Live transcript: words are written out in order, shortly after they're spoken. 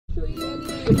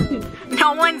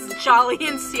No one's jolly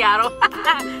in Seattle.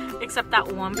 Except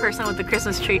that one person with the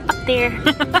Christmas tree up there.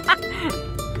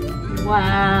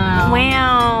 Wow.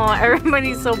 Wow.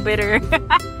 Everybody's so bitter.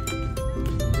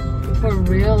 For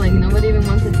real, like nobody even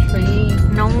wants a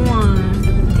train. No one.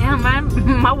 Damn,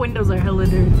 my windows are hella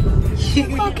dirty.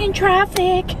 Fucking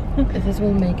traffic. If this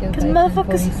will make it by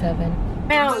 10:47.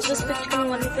 Wow, is this picture gonna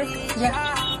let me pick?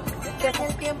 Yeah.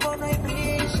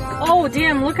 Oh,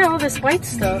 damn, look at all this white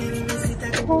stuff.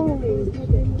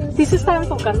 ¿Sí se está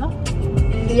enfocando?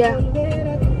 Yeah.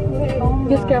 Oh,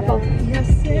 just careful.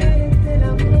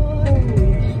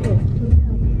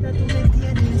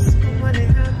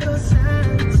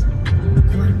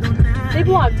 They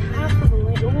blocked half of the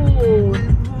lane. Ooh.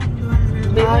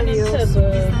 They went into the...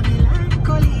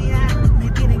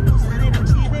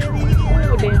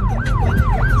 Oh, damn.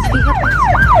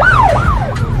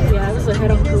 Yeah, it was a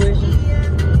head-on collision.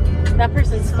 That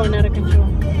person's going out of control.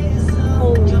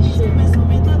 Holy shit.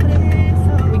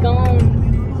 We gone.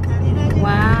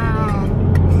 Wow.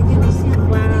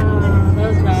 Wow. That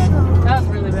was bad. That was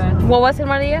really bad. What was it,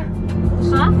 Maria?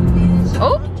 Huh?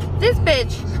 Oh, this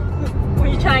bitch. Were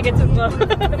you trying to get too close?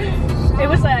 It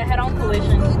was a head-on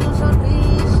collision.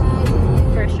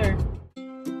 For sure.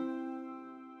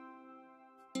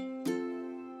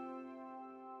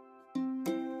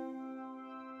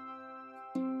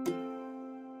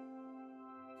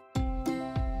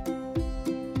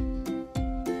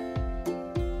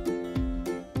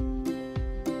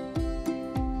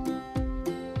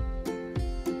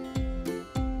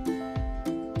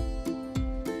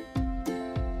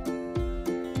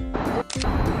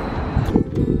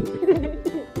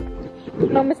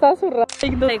 No me estaba zurrando.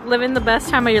 Like living the best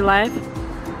time of your life.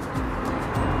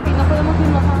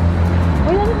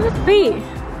 Wait.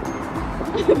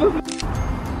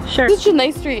 Sure. This is a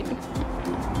nice street.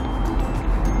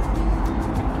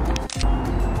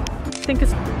 I think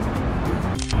it's...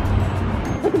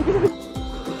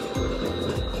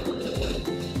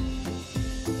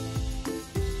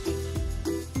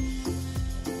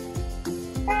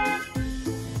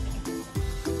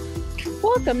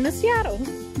 Welcome to Seattle.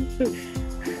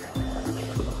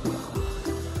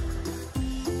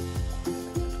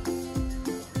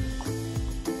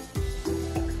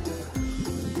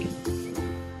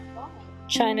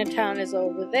 Chinatown is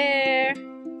over there.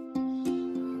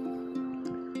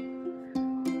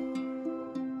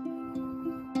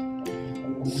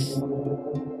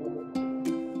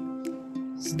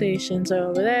 Stations are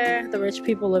over there. The rich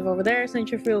people live over there. St.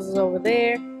 Fields is over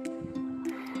there.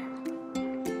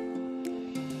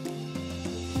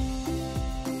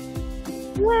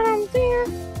 Right there.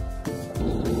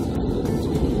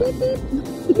 Beep beep.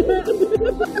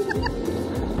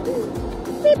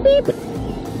 Beep beep.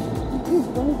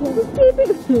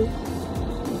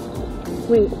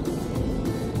 Wait.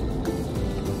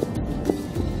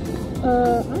 I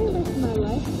ain't wasting my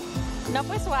life. No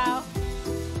pues wow.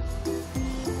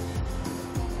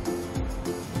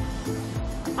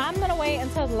 I'm gonna wait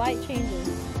until the light changes.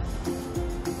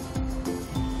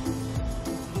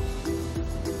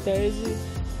 Daisy.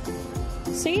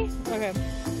 See? Okay.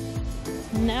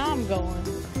 Now I'm going.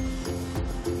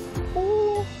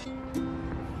 Ooh.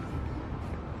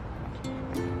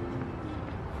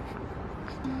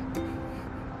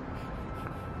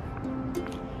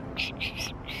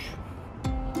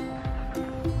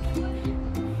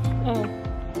 Oh.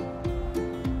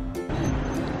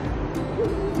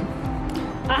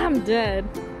 I'm dead.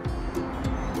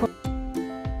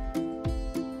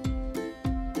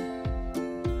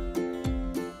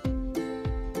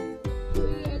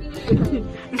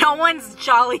 No one's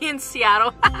jolly in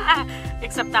Seattle.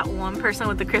 Except that one person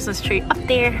with the Christmas tree up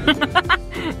there.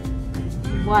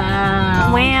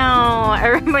 Wow. Wow.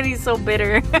 Everybody's so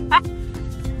bitter.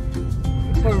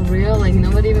 For real, like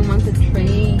nobody even wants a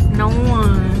train. No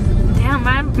one. Damn,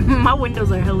 my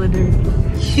windows are hella dirty.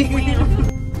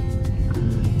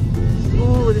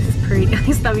 Ooh, this is pretty.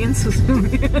 Está bien sucio.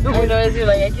 I know, it's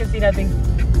like I can see nothing.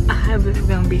 This is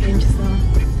gonna be interesting.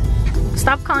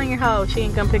 Stop calling your hoe. She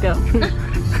ain't gonna pick up.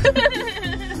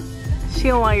 She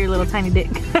don't want your little tiny dick.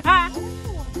 I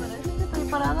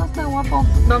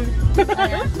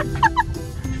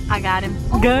got him.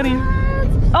 Oh, got him.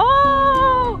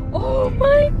 Oh! Oh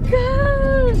my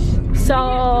gosh! So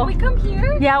can we come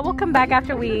here? Yeah, we'll come back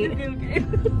after we eat.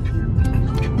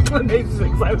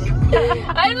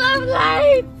 I love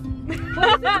lights! What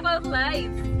is it about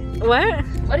lights? What?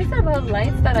 What is it about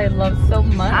lights that I love so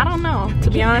much? I don't know. To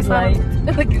be honest, I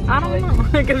don't know.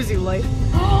 It gives you light.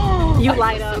 You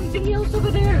light up. Something else over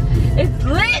there. It's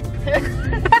lit.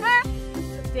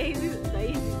 Daisy's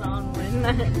on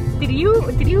one. Did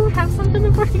you have something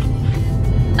before you?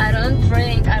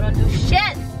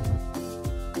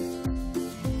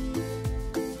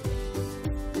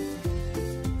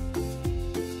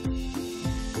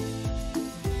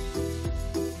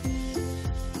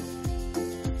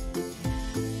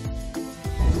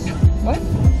 What?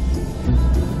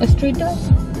 A street dog?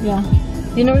 Yeah.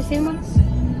 You never seen one?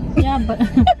 Yeah, but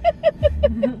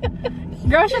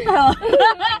girl, shut the hell.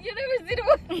 You never seen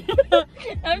one?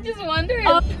 I'm just wondering.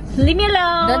 Leave me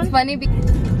alone. That's funny.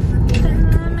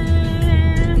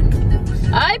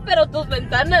 Ay, pero tus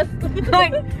ventanas.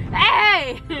 Like,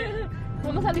 hey.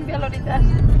 Vamos a limpiarlo ahorita.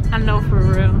 I know for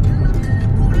real.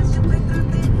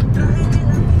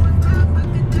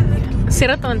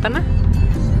 Cierra tu ventana.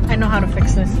 I know how to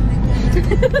fix this.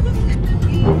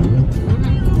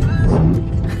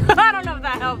 I don't know if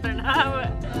that helped or not. But...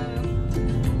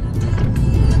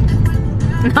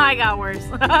 No, I got worse.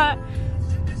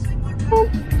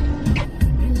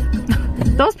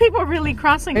 Those people are really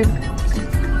crossing.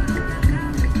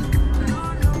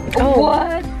 Oh.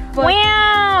 What?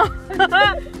 Wow!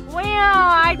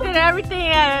 Wow! I did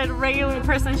everything a regular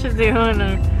person should do.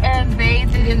 And they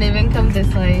didn't even come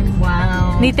this way.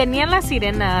 Wow. Ni tenían las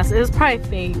sirenas. It was probably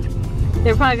fake.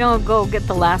 They're probably gonna go get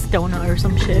the last donut or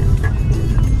some shit.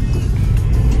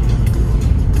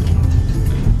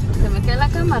 Se me queda la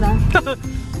cámara.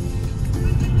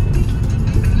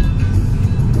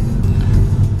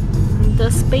 The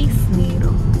Space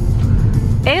Needle.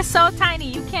 It's so tiny,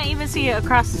 you can't even see it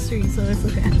across the street, so it's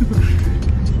okay.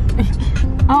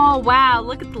 Oh wow,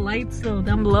 look at the lights though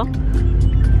down below.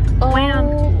 Oh,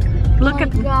 wow. Look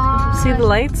at God. See the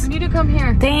lights? You need to come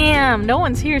here. Damn, no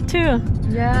one's here too.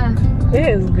 Yeah. It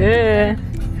is good.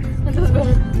 This is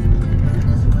better.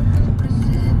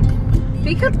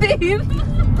 Fíjate.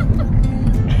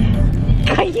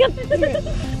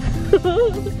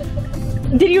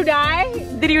 Did you die?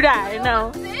 Did you die?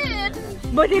 No. Did.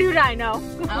 But did you die? No.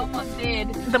 I almost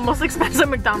did. The most expensive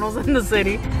McDonald's in the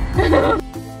city.